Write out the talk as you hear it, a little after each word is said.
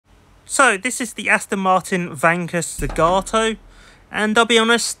So this is the Aston Martin Vanquish Zagato, and I'll be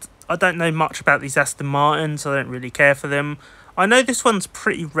honest, I don't know much about these Aston Martins. I don't really care for them. I know this one's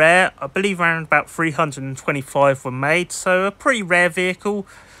pretty rare. I believe around about 325 were made, so a pretty rare vehicle.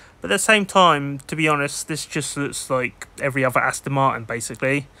 But at the same time, to be honest, this just looks like every other Aston Martin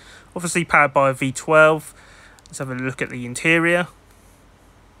basically. Obviously powered by a V12. Let's have a look at the interior.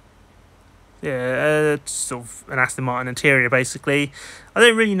 Yeah, it's sort of an Aston Martin interior basically. I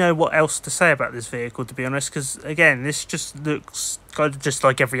don't really know what else to say about this vehicle, to be honest, because again, this just looks kind of just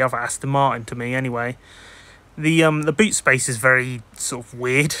like every other Aston Martin to me anyway. The boot space is very sort of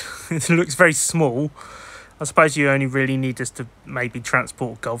weird. It looks very small. I suppose you only really need this to maybe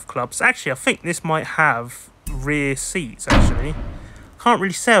transport golf clubs. Actually, I think this might have rear seats actually. Can't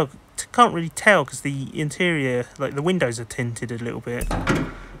really tell because the interior, like the windows are tinted a little bit.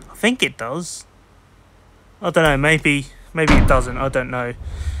 I think it does. I don't know, maybe it doesn't, I don't know.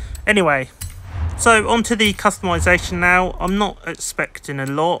 Anyway, so onto the customization now. I'm not expecting a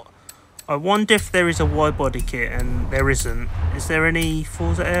lot. I wonder if there is a wide body kit, and there isn't. Is there any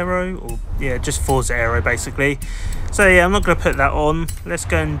Forza Aero? Or yeah, just Forza Aero basically. So yeah, I'm not going to put that on. Let's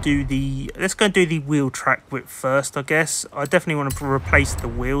go and do the wheel track width first, I guess. I definitely want to replace the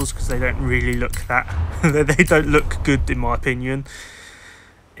wheels because they don't really look that they don't look good in my opinion.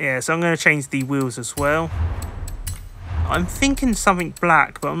 Yeah, so I'm going to change the wheels as well. I'm thinking something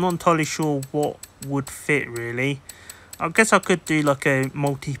black, but I'm not entirely sure what would fit really. I guess I could do like a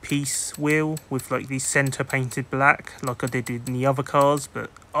multi-piece wheel with like the centre painted black, like I did in the other cars,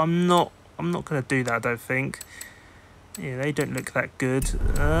 but I'm not going to do that, I don't think. Yeah, they don't look that good.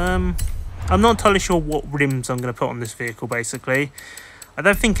 I'm not entirely sure what rims I'm going to put on this vehicle basically. I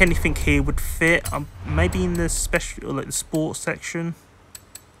don't think anything here would fit. Maybe in the special, like the sports section.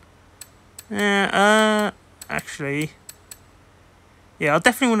 Actually, yeah, I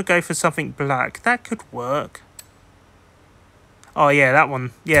definitely want to go for something black. That could work. Oh yeah, that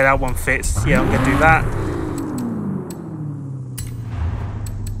one. Yeah, that one fits. Yeah, I'm gonna do that.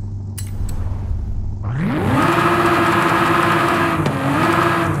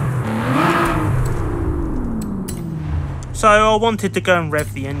 So I wanted to go and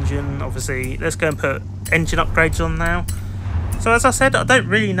rev the engine. Obviously, let's go and put engine upgrades on now. So as I said, I don't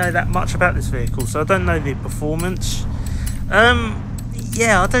really know that much about this vehicle, so I don't know the performance.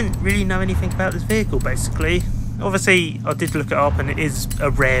 Yeah, I don't really know anything about this vehicle basically. Obviously, I did look it up, and it is a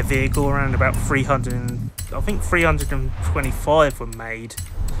rare vehicle. Around about 325 were made.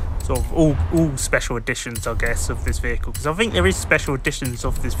 Sort of all special editions, I guess, of this vehicle. Because I think there is special editions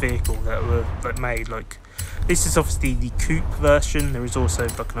of this vehicle that were made. Like, this is obviously the coupe version. There is also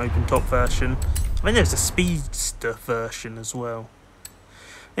like an open top version. I mean, there's a speedster version as well.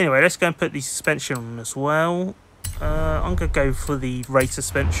 Anyway, let's go and put the suspension on as well. I'm going to go for the race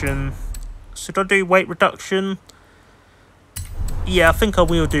suspension. Should I do weight reduction? Yeah, I think I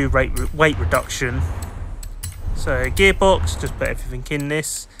will do weight reduction. So, gearbox, just put everything in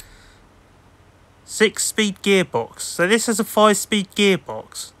this. 6-speed gearbox. So this has a 5-speed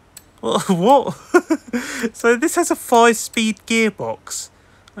gearbox. What? So this has a 5-speed gearbox.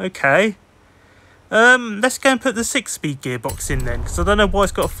 Okay. Let's go and put the 6-speed gearbox in then, because I don't know why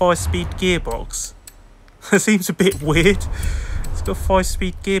it's got a 5-speed gearbox. It seems a bit weird. It's got a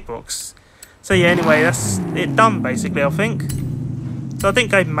 5-speed gearbox. So yeah, anyway, that's it done basically, I think. So I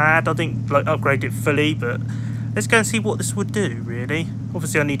didn't go mad, I didn't like upgrade it fully, but let's go and see what this would do, really.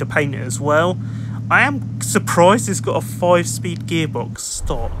 Obviously I need to paint it as well. I am surprised it's got a 5-speed gearbox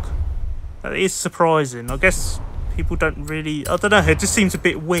stock. That is surprising. I guess people don't really, I don't know, it just seems a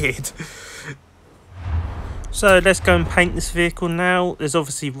bit weird. So let's go and paint this vehicle now. There's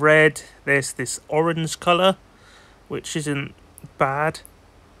obviously red, there's this orange colour, which isn't bad.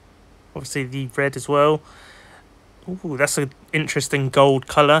 Obviously the red as well. Ooh, that's an interesting gold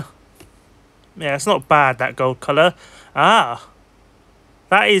colour. Yeah, it's not bad, that gold colour. Ah,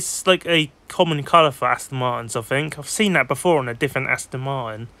 that is like a common colour for Aston Martins, I think. I've seen that before on a different Aston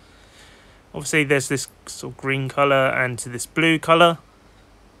Martin. Obviously there's this sort of green colour and this blue colour.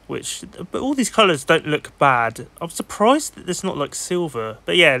 But all these colours don't look bad. I'm surprised that there's not like silver.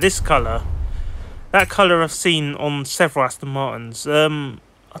 But yeah, this colour. That colour I've seen on several Aston Martins. I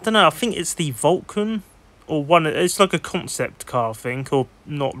don't know, I think it's the Vulcan. Or one, it's like a concept car, I think. Or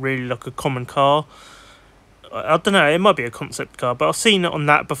not really like a common car. I don't know, it might be a concept car. But I've seen it on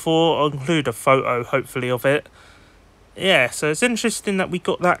that before. I'll include a photo, hopefully, of it. Yeah, so it's interesting that we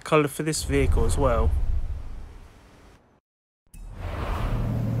got that colour for this vehicle as well.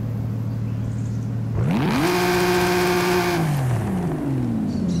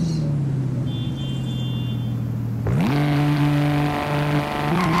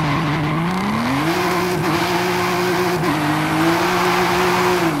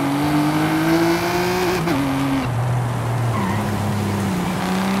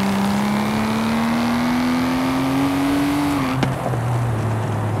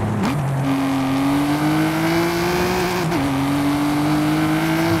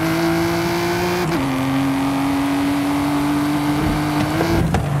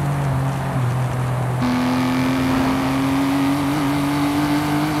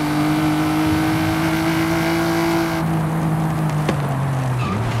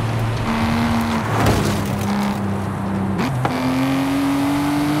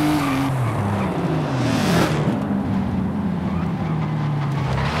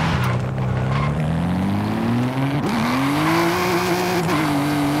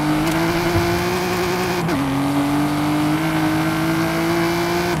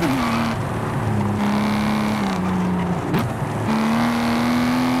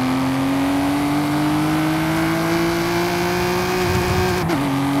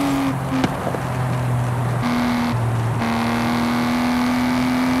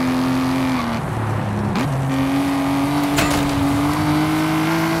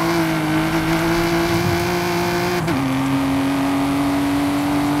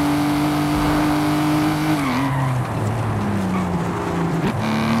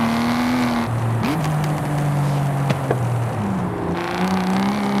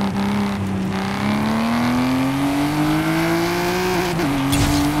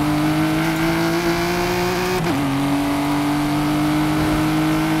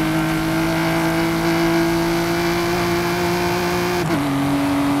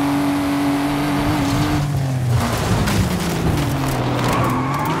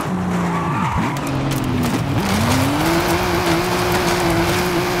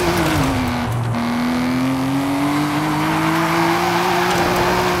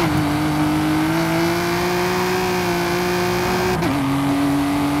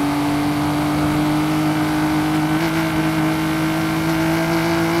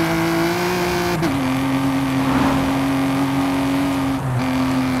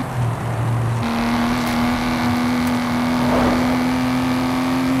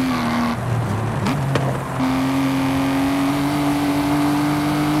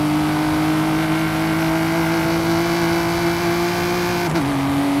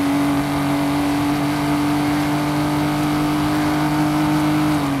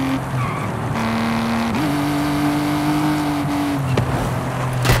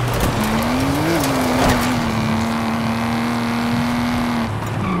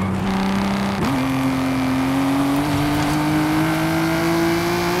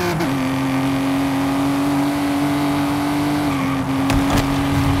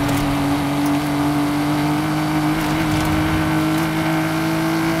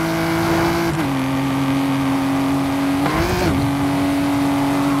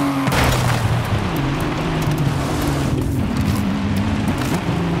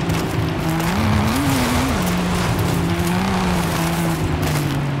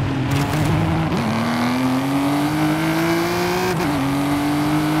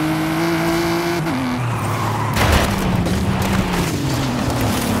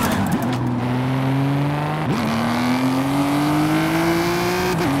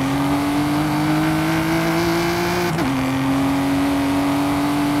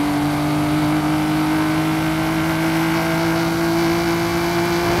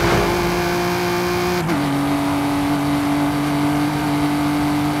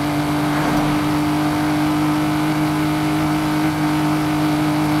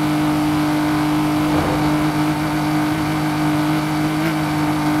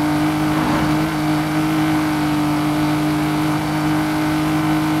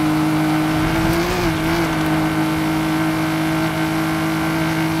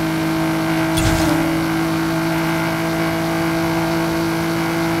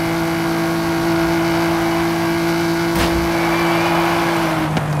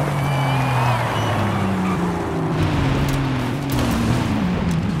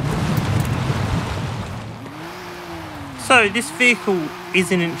 So this vehicle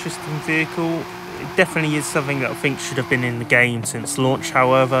is an interesting vehicle. It definitely is something that I think should have been in the game since launch,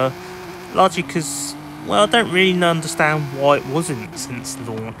 however. Largely because, well, I don't really understand why it wasn't since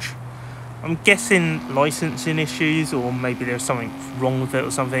launch. I'm guessing licensing issues, or maybe there's something wrong with it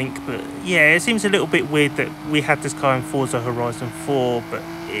or something. But yeah, it seems a little bit weird that we had this car in Forza Horizon 4, but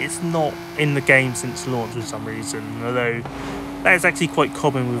it's not in the game since launch for some reason. Although that is actually quite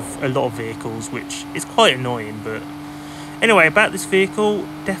common with a lot of vehicles, which is quite annoying. But anyway, about this vehicle,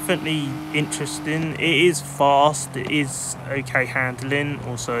 definitely interesting. It is fast, it is okay handling.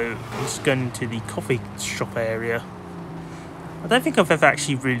 Also, I'm just going into the coffee shop area. I don't think I've ever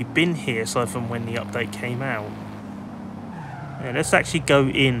actually really been here aside from when the update came out. Yeah, let's actually go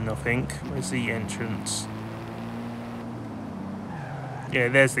in, I think. Where's the entrance? Yeah,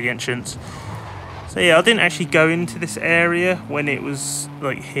 there's the entrance. So yeah, I didn't actually go into this area when it was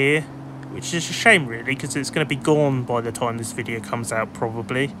like here, which is a shame really, because it's going to be gone by the time this video comes out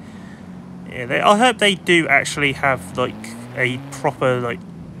probably. Yeah, I hope they do actually have like a proper like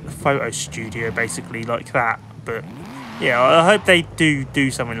photo studio basically like that, but yeah, I hope they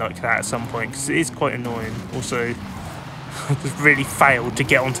do something like that at some point, because it is quite annoying. Also, I just really failed to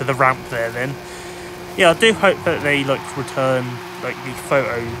get onto the ramp there then. Yeah, I do hope that they like return like the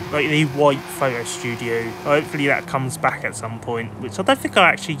photo, like the white photo studio. Hopefully that comes back at some point, which I don't think I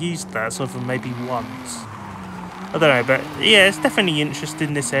actually used that, sort of maybe once. I don't know, but yeah, it's definitely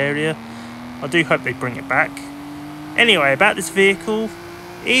interesting, this area. I do hope they bring it back. Anyway, about this vehicle.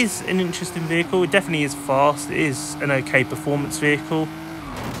 It is an interesting vehicle. It definitely is fast. It is an okay performance vehicle.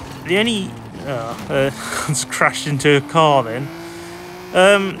 The only... I just crashed into a car then.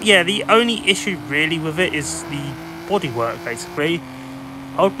 Yeah, the only issue really with it is the bodywork, basically.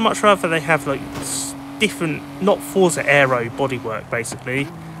 I would much rather they have like different, not Forza Aero bodywork, basically.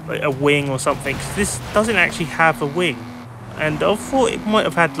 Like a wing or something. 'Cause this doesn't actually have a wing. And I thought it might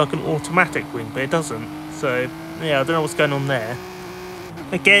have had like an automatic wing, but it doesn't. So, yeah, I don't know what's going on there.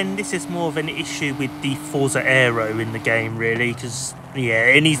 Again, this is more of an issue with the Forza Aero in the game, really, because, yeah,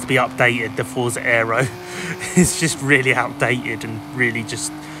 it needs to be updated, the Forza Aero. It's just really outdated and really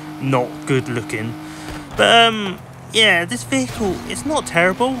just not good looking. But, yeah, this vehicle, it's not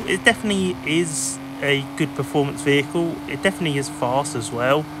terrible. It definitely is a good performance vehicle. It definitely is fast as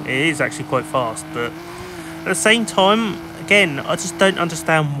well. It is actually quite fast, but at the same time, again, I just don't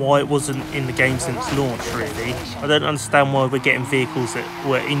understand why it wasn't in the game since launch, really. I don't understand why we're getting vehicles that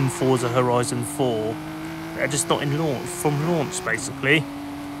were in Forza Horizon 4 that are just not in launch, from launch, basically.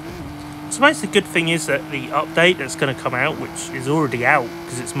 I suppose the good thing is that the update that's going to come out, which is already out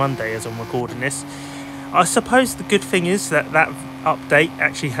because it's Monday as I'm recording this, I suppose the good thing is that that update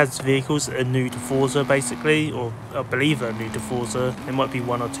actually has vehicles that are new to Forza, basically, or I believe are new to Forza. There might be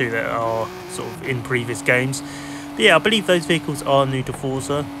one or two that are sort of in previous games. But yeah, I believe those vehicles are new to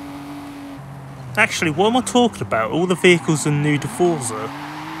Forza. Actually, what am I talking about? All the vehicles are new to Forza.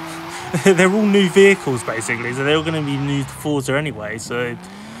 They're all new vehicles, basically, so they're all going to be new to Forza anyway. So,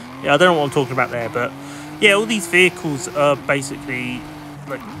 yeah, I don't know what I'm talking about there, but yeah, all these vehicles are basically,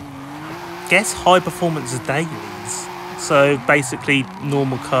 like, I guess high performance dailies. So basically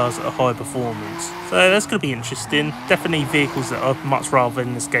normal cars that are high performance. So that's going to be interesting. Definitely vehicles that I'd much rather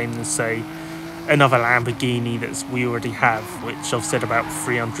in this game than, say, another Lamborghini that we already have, which I've said about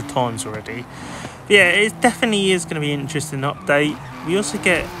 300 times already. But yeah, it definitely is going to be an interesting update. We also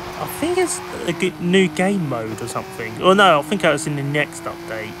get, I think it's a good new game mode or something. Or no, I think that was in the next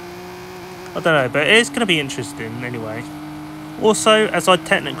update. I don't know, but it's going to be interesting anyway. Also, as I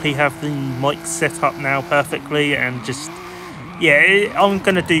technically have the mic set up now perfectly, and just, yeah, I'm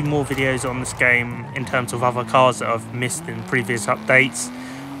going to do more videos on this game in terms of other cars that I've missed in previous updates.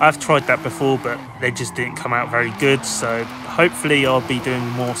 I've tried that before, but they just didn't come out very good, so hopefully I'll be doing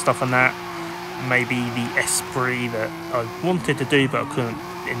more stuff on that. Maybe the Esprit that I wanted to do, but I couldn't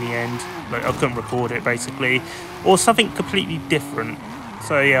in the end. Like, I couldn't record it, basically. Or something completely different.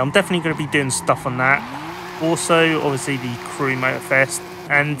 So yeah, I'm definitely going to be doing stuff on that. Also, obviously, the Crew Motorfest,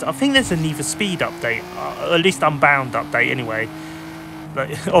 and I think there's a Need for Speed update, at least Unbound update anyway.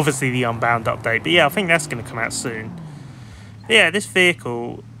 Like, obviously the Unbound update, but yeah, I think that's going to come out soon. But yeah, this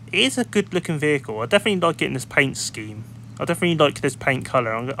vehicle is a good looking vehicle. I definitely like getting this paint scheme. I definitely like this paint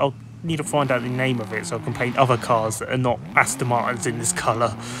colour. I'll need to find out the name of it so I can paint other cars that are not Aston Martins in this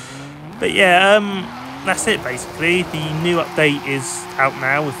colour. But yeah, that's it basically. The new update is out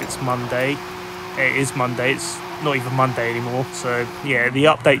now if it's Monday. It is Monday, it's not even Monday anymore, so yeah, the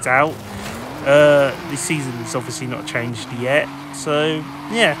update's out. The season's obviously not changed yet, so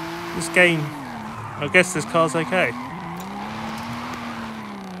yeah, this game, I guess this car's okay.